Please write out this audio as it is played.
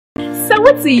So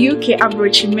what's the UK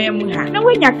average memoha? Now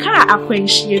when your car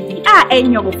acquainted the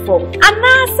annual form. And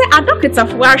now say a docket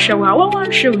of washow, I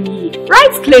won't show ye.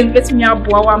 Right claim with me a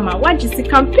boawama, what is the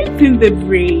campaign the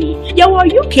bray? Your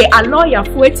UK a lawyer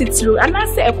for it through, and I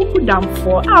say a cuckoo down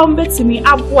for. I'll bet to me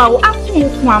a wow up to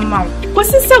 1 month.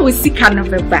 Because it's a we see kind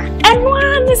of a back. And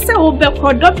one is a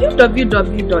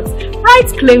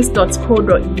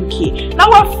www.rightclaims.co.uk.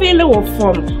 Now I feel a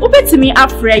form. Obey to me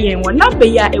after and one number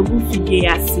ya a woofy gay.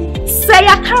 Say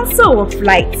a cancel of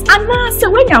flights. And now say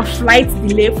when your flight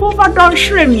delay for don't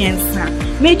shrimp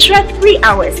may tread 3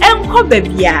 hours and cover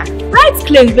via. Right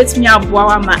claims with me a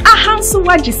boawama a handsome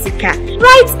Jessica.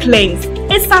 Right claims.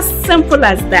 It's as simple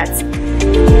as that.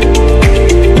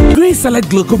 Green Select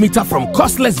Glucometer from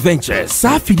Costless Ventures.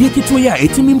 Safidi kitwaya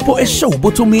etimimpo show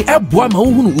botomi ebwa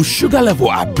mahunu sugar level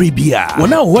abribia.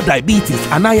 Wana wo diabetes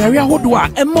anayaria hodwa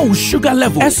emma sugar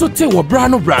level. Esote wo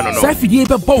brano no. Safidi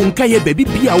ebe bonka ye baby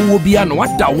bia wo bia no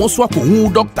wada wonso akohu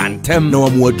doctor ntem na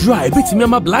wo dry bitimi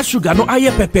ma blood sugar no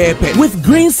aye pepepe. With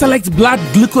Green Select blood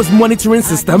glucose monitoring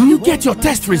system, you get your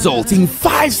test results in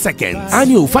 5 seconds.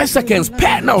 Annual 5 seconds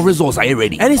per now results are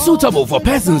ready. And it's suitable for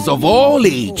persons of all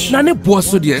age. Nane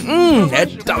boaso die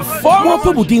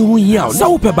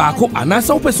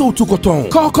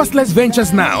Call Costless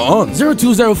Ventures now on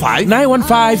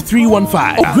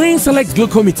 0205-915-315. Green Select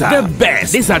Glucometer, the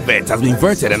best. This advert has been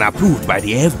vetted and approved by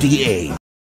the FDA.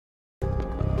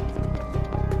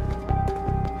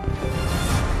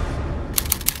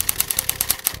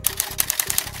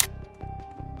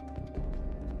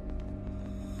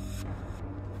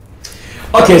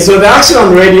 Okay, so the action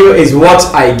on radio is what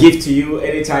I give to you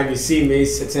anytime you see me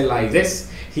sitting like this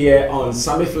here on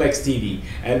Sammy Flex TV.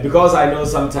 And because I know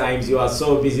sometimes you are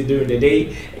so busy during the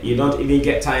day, you don't even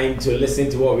get time to listen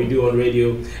to what we do on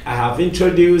radio, I have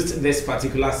introduced this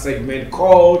particular segment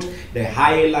called the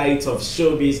highlights of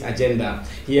Showbiz Agenda.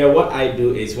 Here what I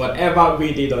do is whatever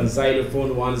we did on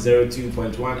Zylofon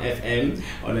 102.1 FM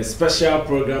on a special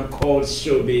program called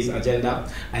Showbiz Agenda,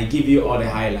 I give you all the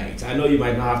highlights. I know you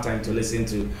might not have time to listen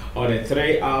to all the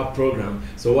 3-hour program,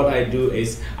 so what I do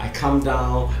is I come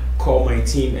down, call my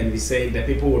team, and we say the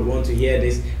people would want to hear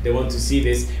this, they want to see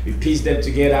this, we piece them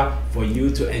together for you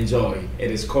to enjoy.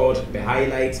 It is called the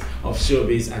highlights of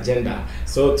Showbiz Agenda.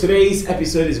 So today's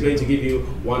episode is going to give you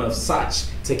one of such,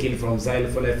 taken from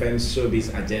Zylofon FM's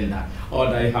Showbiz Agenda. All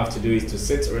that you have to do is to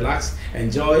sit, relax,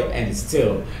 enjoy, and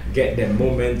still get the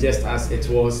moment just as it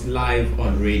was live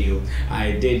on radio.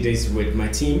 I did this with my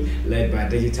team led by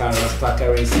Digital Rasta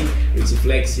Currency, Richie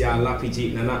Flex,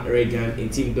 Lapiji, Nana Reagan, and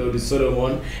Team Dodu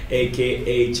Solomon,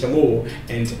 aka Chamo,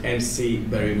 and MC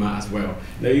Berima as well.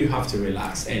 Now you have to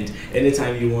relax, and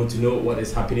anytime you want to know what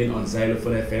is happening on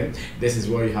Zylofon FM, this is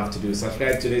what you have to do.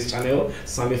 Subscribe to this channel,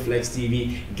 Sammy Flex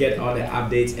TV, get all the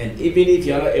updates, and even if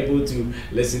you are not able to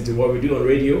listen to what we do on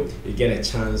radio, you get a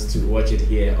chance to watch it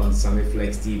here on Sammy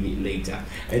Flex TV later.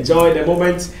 Enjoy the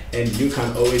moment, and you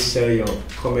can always share your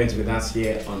comments with us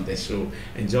here on the show.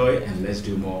 Enjoy, and let's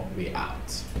do more. We're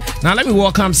out. Now let me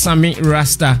welcome Sammy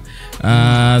Rasta.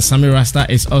 Sammy Rasta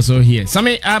is also here.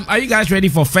 Sammy, are you guys ready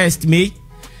for 1st May?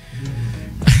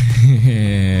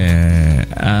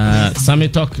 Sammy,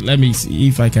 talk. Let me see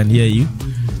if I can hear you.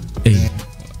 Hey.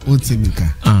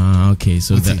 Okay,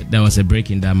 so there was a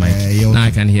break in that mic. Okay. Now I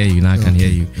can hear you. Now I can hear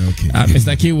you. Okay.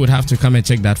 Mr. K would have to come and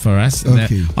check that for us.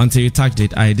 Okay. Until you touched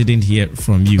it, I didn't hear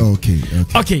from you. Okay.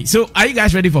 Okay, so are you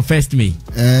guys ready for 1st May?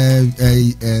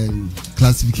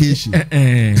 Classification.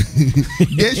 They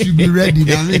should be ready.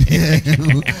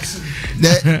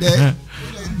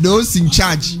 Those in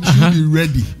charge should be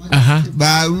ready.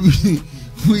 But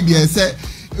we say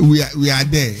we are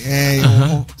there.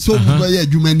 So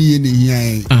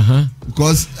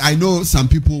because I know some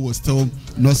people will still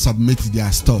not submit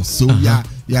their stores, so we are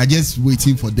just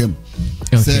waiting for them.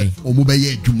 Okay.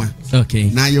 Okay.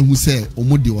 Now you say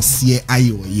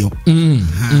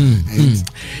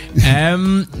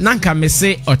Nanka me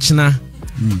say ochna.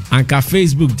 Anka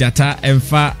Facebook data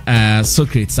enfa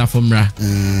Socrates afomra.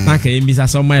 Nanka yemisa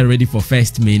somewhere ready for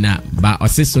 1st May na, but I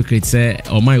say Socrates say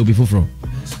o my will be fufro.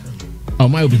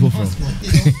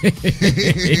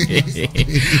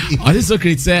 I say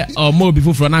Socrates say o mo be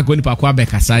fufro na go ni pakwa be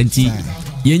kasa nti.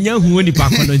 Yenya hu ni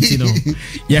pakwa no nti no.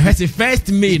 Ye hwese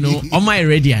 1st May no o my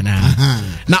ready ana.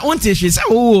 Na onte she say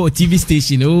TV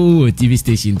station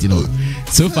nti no.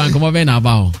 So far come be na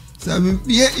about.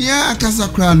 Yeah,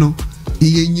 Kasakra no.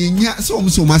 So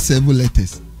ma several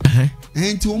letters.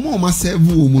 And to more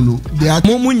several no. They are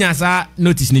Momunya sa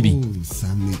notice ni bi.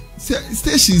 Sammy.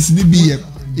 Stations ni bi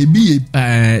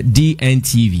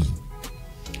DNTV.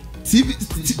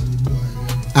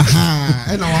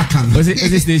 And I can. Was it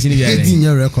station?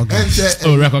 Recognize.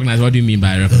 Oh, recognize. What do you mean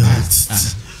by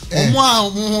recognize?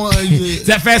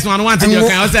 The first one wanting your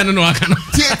kind. I don't know. I cannot.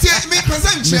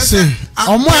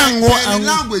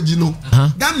 Language, you know.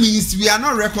 That means we are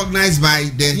not recognized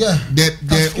by the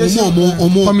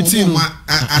committee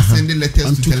sending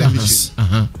letters to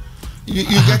television. You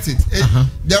get it?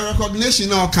 The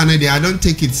recognition of Canada, I don't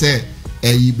think it's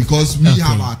because we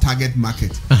have our target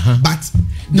market. But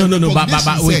no. But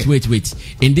wait.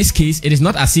 In this case, it is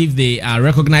not as if they are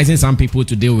recognizing some people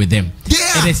to deal with them.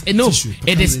 Yeah. It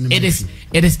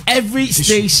is every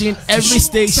station, every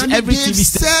TV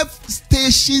station.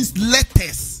 Stations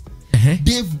letters.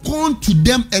 They've gone to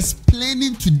them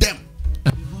explaining to them.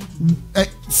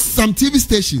 Some TV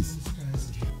stations.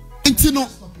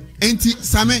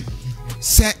 Sammy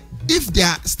say if they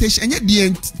are station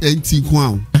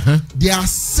there are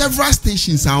several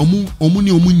stations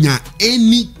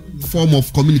any form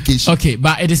of communication. Okay,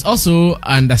 but it is also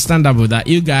understandable that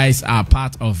you guys are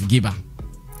part of Giba.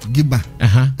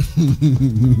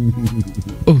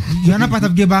 Oh, you are not part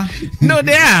of Giba? No,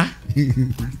 they are.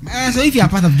 So if you are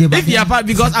part of Giba,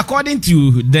 because according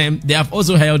to them, they have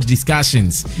also held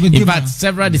discussions. In fact,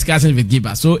 several discussions with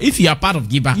Giba. So if you are part of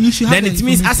Giba, then it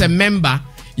means as a member,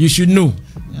 you should know.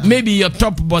 Yeah. Maybe your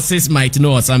top bosses might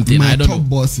know or something. I don't know.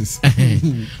 Bosses.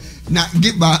 Now,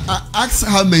 Giba, ask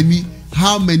how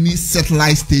many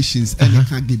satellite stations any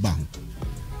can Giba.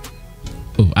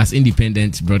 Oh, as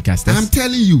independent broadcasters. I'm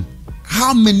telling you,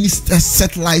 how many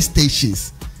satellite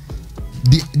stations?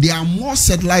 There are more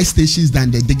satellite stations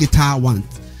than the digital ones.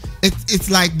 It's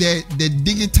like the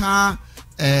digital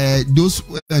those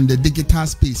in the digital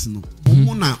space.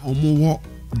 No,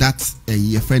 that's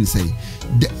your friend say.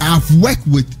 I've worked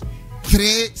with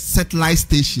 3 satellite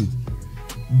stations.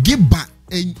 Giba,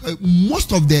 and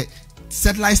most of the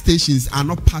satellite stations are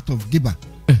not part of Giba.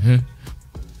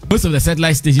 Most of the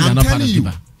satellite stations are not part of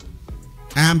Giba.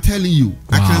 I am telling you. Wow.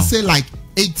 I can say like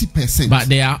 80%. But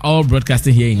they are all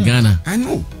broadcasting here in Ghana. I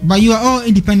know. But you are all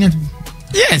independent.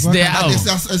 Yes, they are.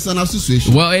 It's an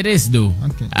association. Well, it is though.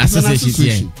 Okay.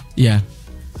 Association. Yeah.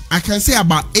 I can say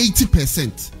about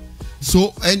 80%.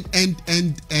 So and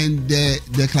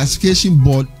the classification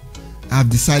board have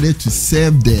decided to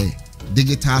serve the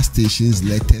digital stations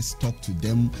letters, talk to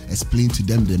them, explain to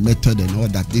them the method and all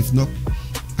that. They've not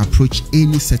approached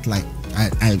any satellite.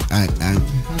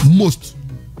 Most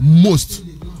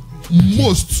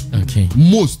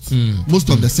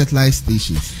of the satellite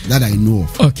stations that I know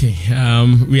of. Okay,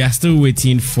 we are still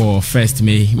waiting for 1st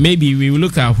May. Maybe we will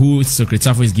look at who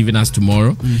Secretary is giving us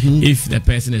tomorrow. If the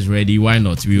person is ready, why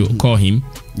not? We will call him.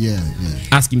 Yeah.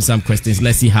 Ask him some questions.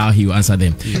 Let's see how he will answer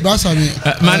them. On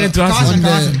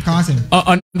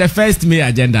the 1st May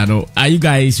agenda, no, are you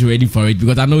guys ready for it?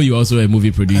 Because I know you're also a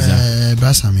movie producer.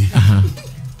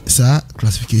 Sir,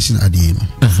 classification at the end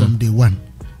from day one.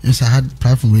 Yes, I had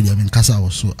pride from radio. I mean, Kasa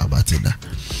was so about it.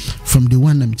 From the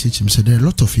one I'm teaching, so there are a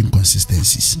lot of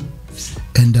inconsistencies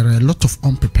and there are a lot of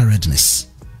unpreparedness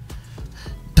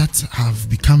that have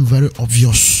become very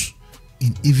obvious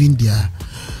in even their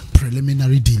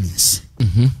preliminary dealings.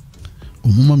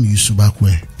 Umumam yusu back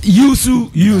where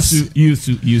yusu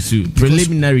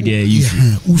preliminary there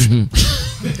yusu.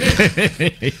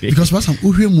 Because what I'm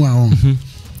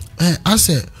I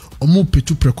say omo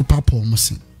petu preocupa po omo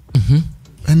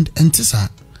and tisa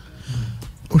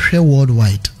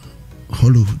worldwide,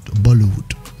 Hollywood,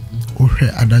 Bollywood,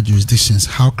 other jurisdictions,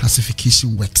 how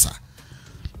classification works.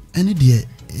 Any day,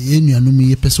 you know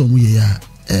me person me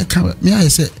I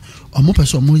say omo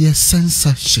person mo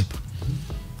censorship,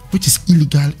 which is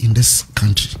illegal in this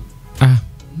country.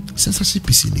 Censorship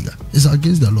is illegal. It's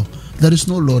against the law. There is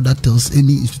no law that tells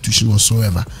any institution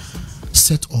whatsoever,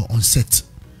 set or unset,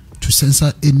 to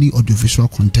censor any audiovisual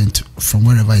content from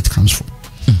wherever it comes from.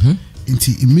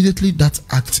 Until immediately that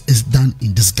act is done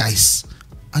in disguise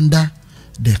under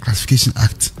the Classification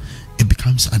Act, it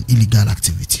becomes an illegal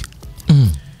activity.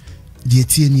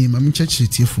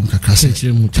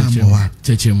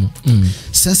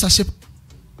 Censorship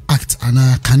Act and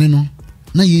caneno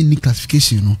na ye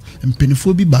classification no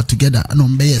mpenifobi ba together and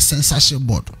on be censorship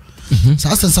board. So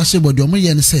censorship board omo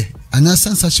ye ne say anya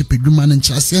censorship edwuma na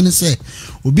nchase ne say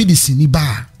obi di sini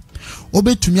ba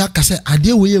obetumi aka say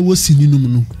ade we ye wo sini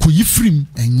num no koyi frim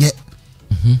enye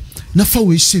na fa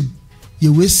we shim ye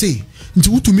we say nti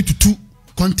wutumi tutu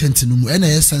content no mu na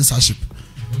ye censorship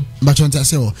but want to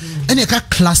say oh any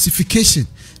classification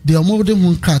the omode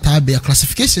hun krata be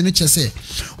classification no say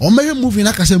o mere movie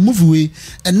na ka say movie we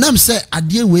enam say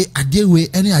ade we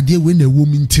any ade we na wo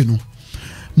minti no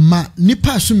ma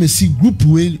nipa so mesi group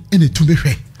we ene to be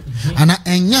hwe ana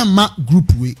enyama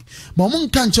group we but mo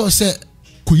nka nche say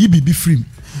koyi bibi free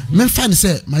me find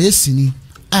say my sini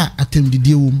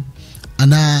atemdidie wom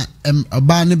ana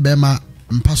oba ne bema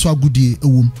mpaso agudie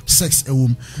ewom sex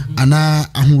ewom ana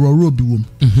ahororo bi wom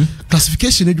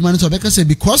classification edwuma no beka say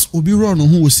because obi ro no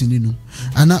ho osini no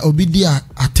ana obi dia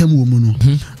atem wom no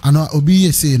ana obi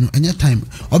yese no enya time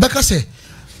obeka say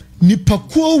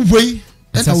nipakuo wei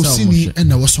ena osini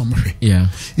ena wosomhwe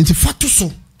nti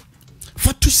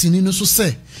fatu sini no so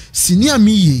say sini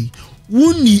amiye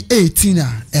wuni 18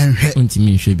 a enhwe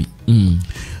ntimi nhwe bi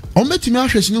ometimi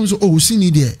ahwe sini so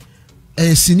osini de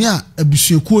senior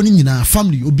abusuekuo ni nyina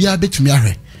family obi abetumi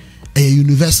ahwe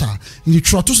universal in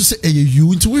troto so say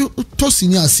you into we to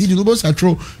senior cd no boss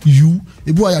atro you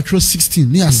ebu ya atro 16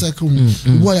 ni asaka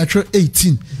ebu ya atro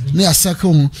 18 ni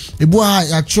asaka ebu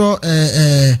ya atro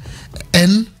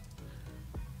n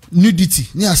nudity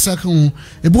ni asaka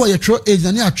ebu ya atro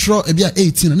age ni atro ebi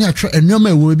 18 ni atro enoma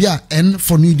ewo ebi n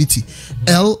for nudity,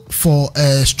 l for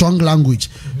strong language,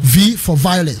 v for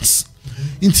violence.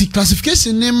 Inti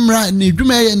classification nemra na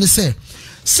edwuma ye ne se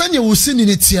sanye wo sini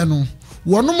ne tie no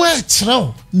wono mo e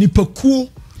kyerɛw nipakuo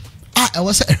e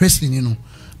wo se ehwesini no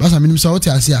basa minim so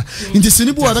wote ase a inti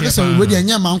sini bu wa beka se we de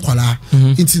anya ma nkwala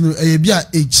inti no eye bia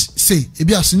age say e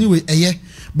bia sini we eye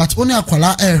but oni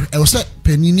akwala e wo se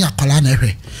panini akwala na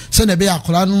ehwe se na be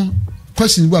akwala no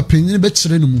question bu panini be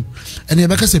kyerɛ no mu ene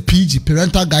beka se PG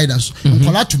parental guidance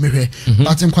nkwala to mehwe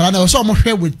but nkwala na wo so mo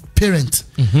hwe with parent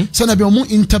so na be omo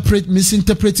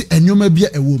misinterpret enyoma bia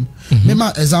ewom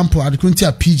mema example adekunti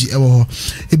a PG ewo ho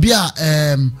e bia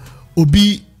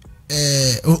obi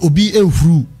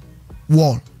ehuru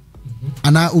wall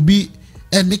ana obi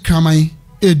eni kraman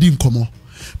edi nkomo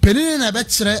penini na be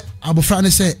kire abofra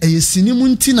ne se eyesini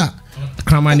muntina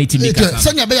kraman ne tibika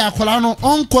sanya be yakola no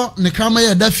onko ne kraman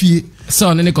ya dafie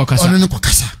so ne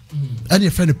kokasa and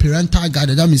your friend parental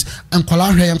guide that means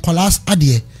enkola hwe enkola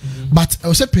ade but I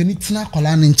was a penny tina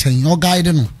kola nchen your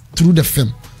guide no through the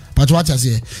film but what I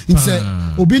say it say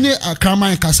obi ne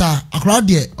akraman kasa akra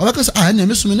de obekasa na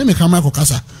me sumi ne me kraman ko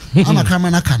kasa ama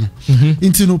kraman aka no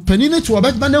nti no penny ne to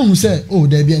obet ba na hu say oh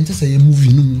there be ente say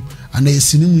movie no mu and e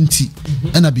sini mu nti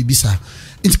na bibisa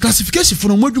into classification for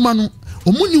no modwuma no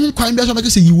omuni hu kwan bia so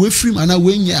obekasa yi we free ana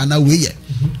we nye ana we ye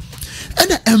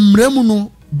and emremu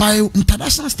no by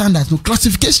international standards no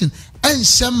classification and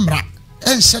semra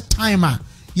and set timer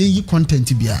ye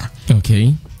content bia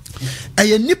okay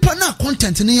nipa na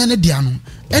content ne ye ne dia no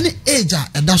any age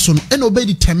a da so no and obey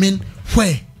determine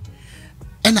where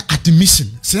and admission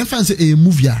say fancy a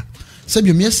movie say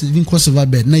be me living cost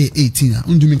of bed na 18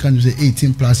 undumi can say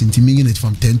 18 plus into making it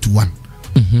from 10 to 1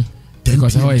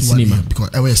 because I was cinema because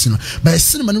I was cinema but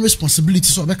cinema no responsibility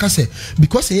so I say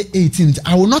because 18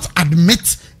 I will not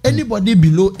admit anybody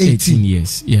below 18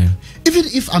 years even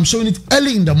if I'm showing it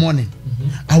early in the morning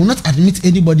I will not admit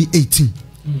anybody 18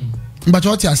 but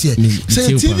what you say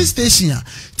TV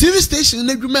station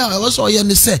na dwuma I was all here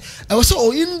say I was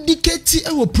all indicate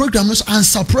our programs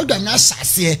answer program na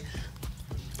sase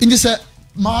in this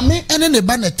Mommy and the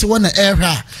bannet one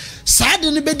era. Sad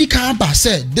in the bedi camper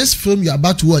said this film you're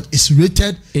about to watch is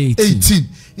rated 18.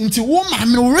 Into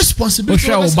woman no responsibility.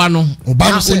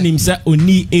 Obano said himself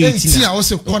only 18. I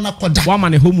was a corner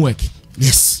woman homework.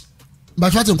 Yes.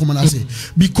 But what I'm I say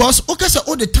because okay so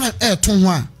all the time air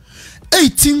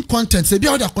 18 content say be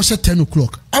all that cost 10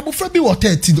 o'clock. Abu Frebi what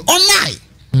 13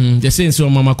 online. The same so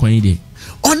mama kwani dey.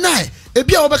 Online.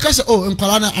 Ebi a obeka say oh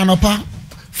nkwala na anopa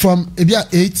from ebia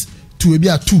 8 to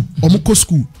ebia 2 omuko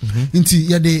school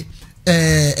nti ye de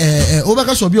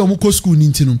obeka so bia omuko school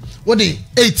nti no wo de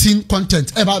 18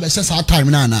 content e ba be say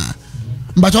time na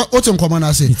but what nkomo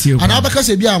na say and obeka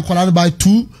say bia nkwala by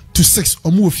 2 to 6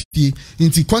 omu ofie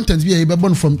nti content bia e be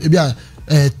born from ebia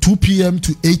 2 p.m.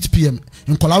 to 8 p.m.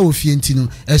 nkwala ofie nti no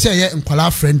e say ye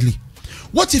nkwala friendly.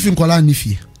 What if nkwala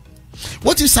nifie?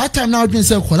 What is that time now being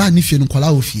said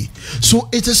so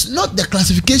it is not the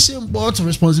classification board's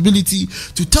responsibility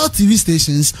to tell TV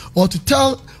stations or to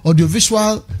tell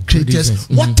audiovisual creators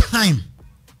what time.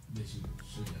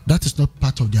 That is not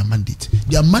part of their mandate.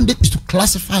 Their mandate is to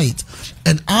classify it,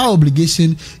 and our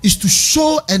obligation is to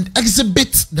show and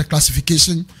exhibit the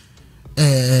classification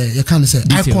you can say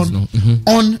details, icon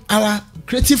on our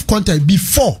creative content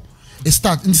before it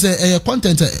start. And say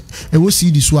content I will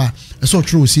see this one. I saw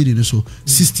true see so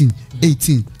 16,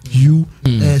 18, you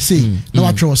say no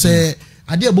I trust say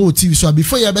I did about TV so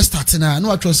before you ever start now no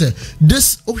I trust say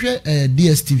this okay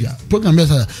DSTV program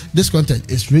this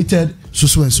content is rated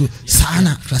so and so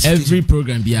sana every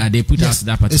program they put out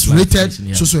that particular it's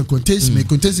rated so and contains may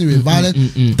contains violent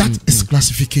that is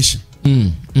classification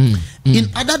in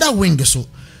another wing so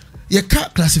your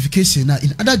classification now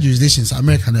in other jurisdictions,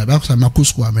 America, Marco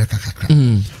School, America,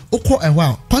 Oko a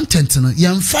while content,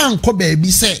 young fan, baby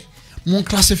say, won't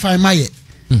classify my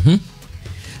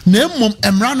name,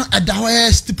 Emrano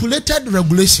Adaho stipulated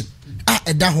regulation.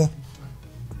 Edaho.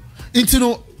 Into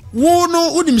no,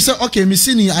 no, would say, okay, Miss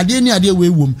Sini, idea way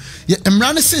woman. Yet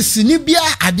Emrano says, Sinibia,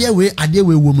 idea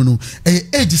way woman,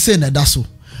 age saying that that's so.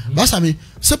 That's I mean,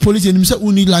 say police and himself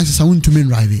who need license and want to mean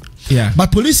drive it. Yeah.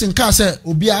 But police in car say,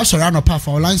 Obia surround a path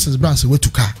for license branch way to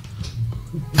car.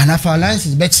 And if our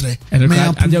license better, and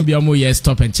there'll be a more year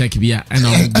stop and check via and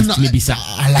I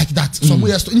like that. So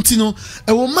we are to know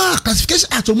a woman classification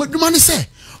at what the money say.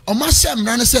 Or my Sam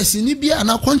Rana says, in Ibia and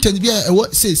our content be a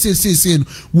what say,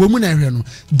 woman area.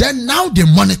 Then now they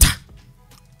monitor.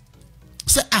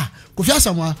 Say, Kofi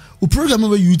Asamoah, who program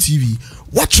over UTV,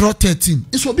 watch Row 13.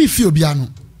 This will be Fiobiano.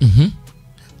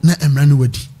 Na Emrano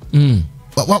Wedi.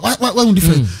 What would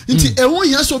different? Until a 1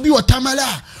 year so be what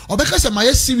Tamala. Or because of my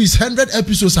series 100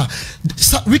 episodes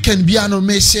we can be an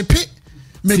me shape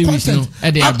me content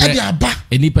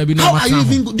how are you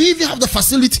even do you even have the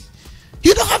facility?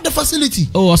 You don't have the facility.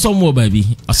 Oh, Asamoah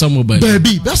baby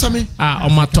that's I mean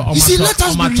you see, let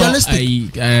us be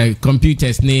realistic.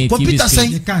 Computers TV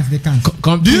screen they can't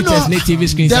computers TV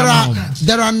screens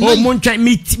there are no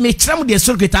me tram the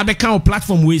circuit abeka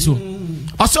platform way so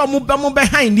also mo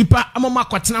behind nipa amama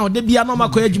kwatena de bia no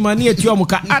makoy adwuma ne atu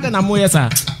omuka adana mo yesa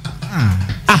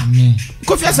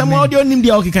Kofi Asamoah audio nim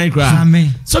dia okikan kra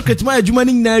so ketuma adwuma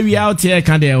ni na wi out here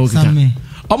kan dia okikan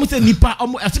omo se nipa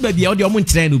omo aseba bia audio omo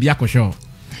nkyerɛ no bia kɔhwɛ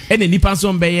ene nipa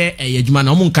nso mbɛyɛ adwuma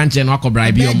na omo nka nkyerɛ no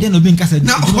akɔbra bi omo na obi nka sɛ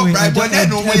no mo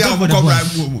ya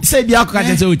akɔbra say bia akɔka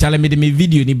kyerɛ sɛ o challenge me de me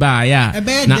video ni ba ya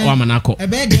na wa manako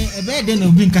ebe na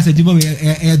obi nka sɛ dibo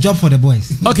a job for the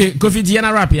boys. Okay, Kofi,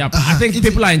 Diana wrap up. I think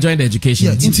people are enjoying the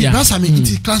education. Yeah, that's I mean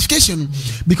it's classification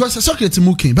because the circuit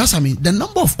muke that's I mean the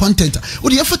number of content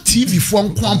what you for TV for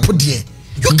kwampo there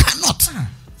you cannot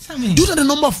due to the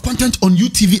number of content on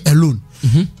UTV alone.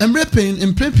 I'm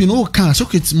rapping all kinds of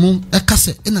circuits moon a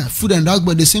cassette in a food and drug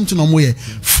board the same thing on where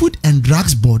food and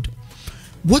drugs board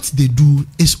what they do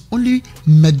is only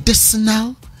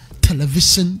medicinal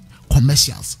television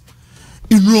commercials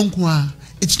in Ronkwa.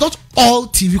 It's not all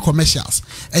TV commercials.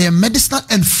 Medicinal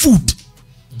and food.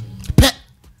 Pet.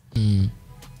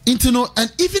 Internal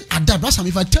and even at that,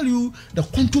 if I tell you the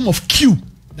quantum of Q.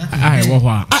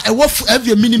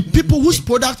 Every meaning people whose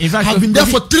product have been there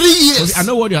for 3 years. I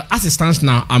know what your as it stands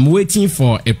now. I'm waiting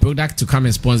for a product to come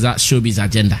and sponsor Showbiz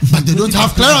Agenda, but they don't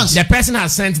have clearance. The person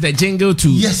has sent the jingle to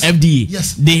FDA.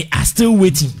 Yes, they are still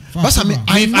waiting. But I mean,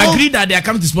 I agree that they are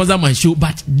coming to sponsor my show,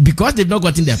 but because they've not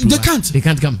gotten their approval, they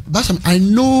can't come. But I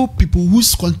know people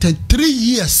whose content 3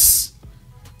 years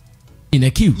in a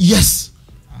queue. Yes,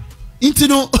 they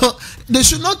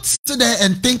should not sit there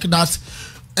and think that.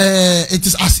 It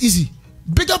is as easy.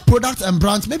 Bigger products and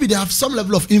brands, maybe they have some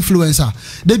level of influencer.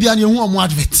 They be an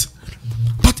advert,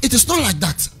 but it is not like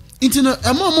that.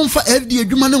 For FDA,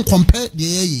 compare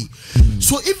the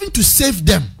so even to save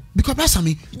them, because that's I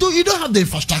mean, you don't have the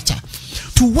infrastructure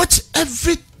to watch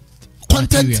every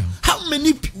content. How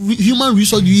many human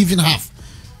resources do you even have?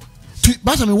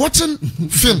 But I mean, watching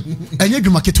film and you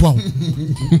market wow.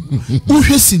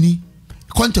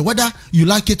 Content, whether you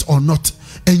like it or not,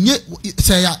 and yet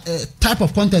say type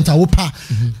of content I will pay,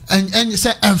 and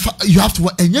say you have to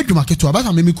and yet you market to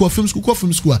about maybe film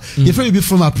school. You feel be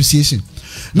film appreciation.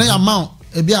 Now amount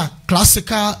be a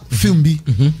classical film be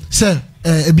say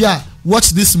be a watch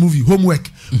this movie homework.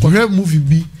 Correct movie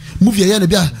be movie be a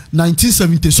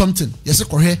 1970 something. Yes,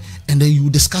 correct, and then you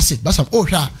discuss it. But some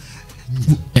yeah.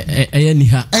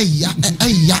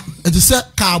 It is a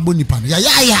carbon pan.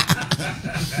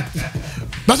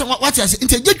 But what I say,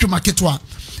 integrate market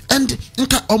and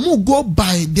omu go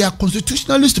by their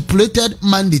constitutionally stipulated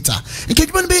mandate. It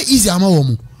can be easy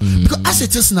because as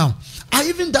it is now,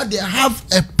 even that they have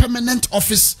a permanent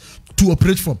office to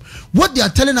operate from. What they are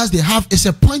telling us they have is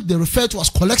a point they refer to as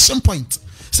collection point.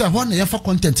 So one for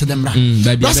content to them.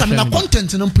 That's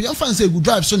content and fans say good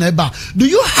drive so neighbor. Do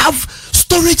you have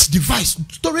storage device?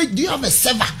 Storage? Do you have a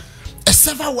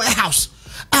server warehouse?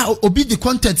 Obi the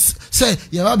contents say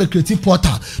you have a creative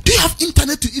portal. Do you have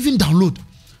internet to even download?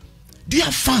 Do you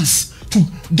have fans to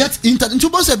get internet? Into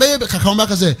both say baby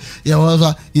kakamaka say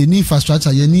you need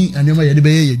infrastructure, you need and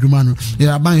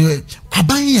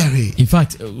in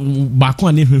fact, back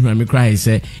one me cry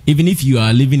say even if you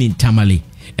are living in Tamale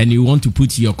and you want to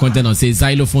put your content on say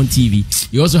Zylofon TV,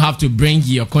 you also have to bring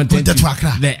your content to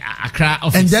Accra. The Accra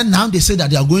office. And then now they say that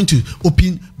they are going to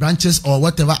open branches or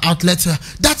whatever outlets.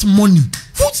 That's money.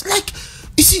 What's like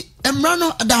you see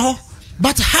Emrano Adaho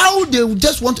But how they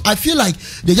just want, I feel like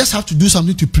they just have to do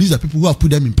something to please the people who have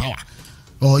put them in power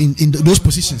or in those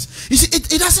positions. You see,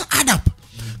 it doesn't add up.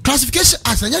 Classification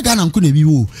as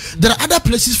there are other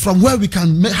places from where we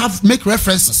can make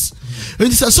references. And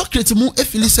it's so critical.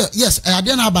 If you say yes, I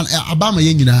didn't have an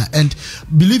Obama, and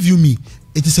believe you me,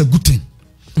 it is a good thing.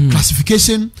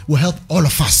 Classification will help all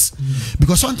of us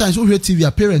because sometimes we hear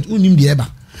TV parents who name the eba,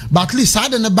 but at least I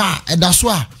don't know and that's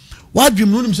why. What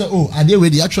dream room say? Oh, are they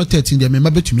with the actual 13? They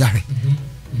remember to me.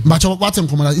 But what I'm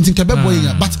coming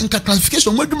in but in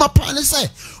classification, what do my partner say?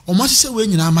 Or must say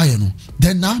when you know,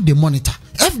 then now they monitor.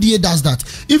 FDA does that.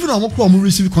 Even on what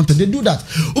receive content, they do that.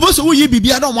 Also, we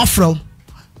be I don't want from.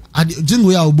 I didn't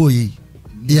wear a boy.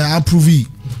 Yeah, approve.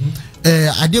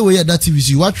 I did wear that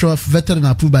TVC. Watch your veteran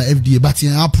approved by FDA, but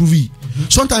yeah, approve.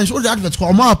 Sometimes all the adverts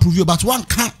come more approve, but one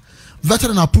can't.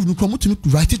 Veteran approved, you come to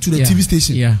write it to the TV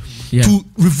station to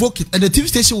revoke it, and the TV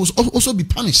station will also be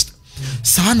punished.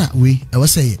 Sana way I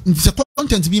was saying, it's a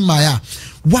content be Maya.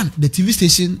 One, the TV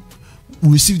station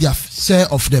will receive their share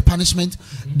of the punishment.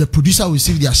 The producer will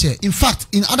receive their share. In fact,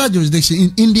 in other jurisdictions,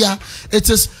 in India, it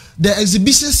is the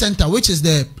exhibition center, which is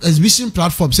the exhibition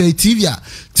platform. Say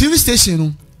TV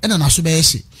station and an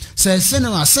asubayashi. Say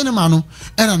cinema no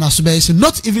and an asubayashi.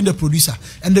 Not even the producer.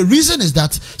 And the reason is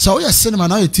that so your cinema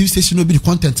now your TV station will be the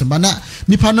content. But now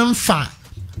nipanam fa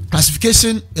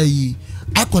classification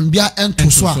Akonbia and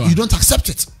Toswa, you don't accept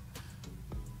it.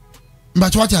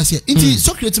 But what I say, it is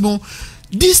so creative.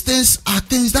 These things are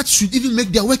things that should even make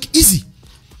their work easy.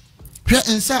 Here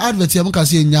inside advert, you can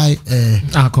see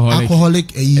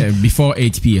alcoholic before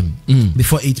 8 p.m.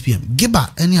 Before 8 p.m. Giba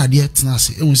any idea?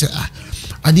 Tenasi, you say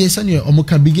idea sani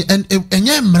omoka begin and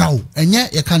mrao and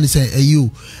you can say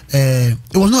it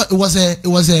was not. It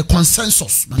was a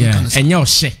consensus. Yeah, and you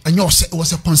say it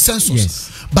was a consensus.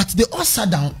 Yes. But they all sat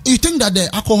down. You think that the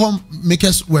alcohol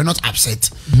makers were not upset?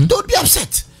 They would be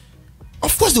upset.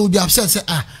 Of course, they would be upset. Say,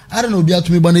 I don't know, be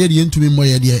to me, but they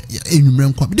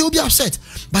will be upset.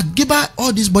 But Giba,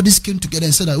 all these bodies came together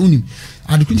and said that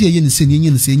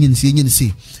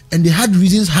and they had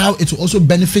reasons how it will also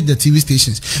benefit the TV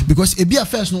stations because it be a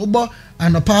first no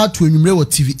and a part to enumerate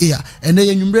TV air and then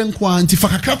enumerate quantity for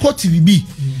TVB.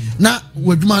 Now,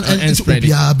 with man and spread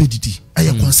it.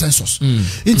 A consensus.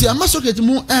 Into a massacre to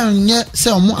more and yet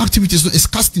sell more activities is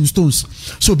casting stones.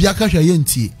 So Biaka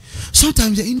Yenti.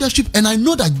 Sometimes the industry, and I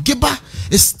know that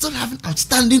Giba is still having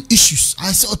outstanding issues.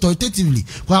 I say authoritatively,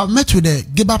 well, I've met with the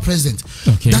Giba president,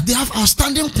 that they have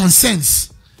outstanding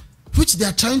concerns, which they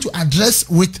are trying to address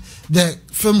with the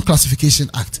Film Classification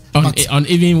Act. On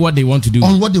even what they want to do.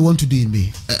 On what they want to do in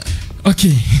May.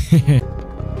 Okay.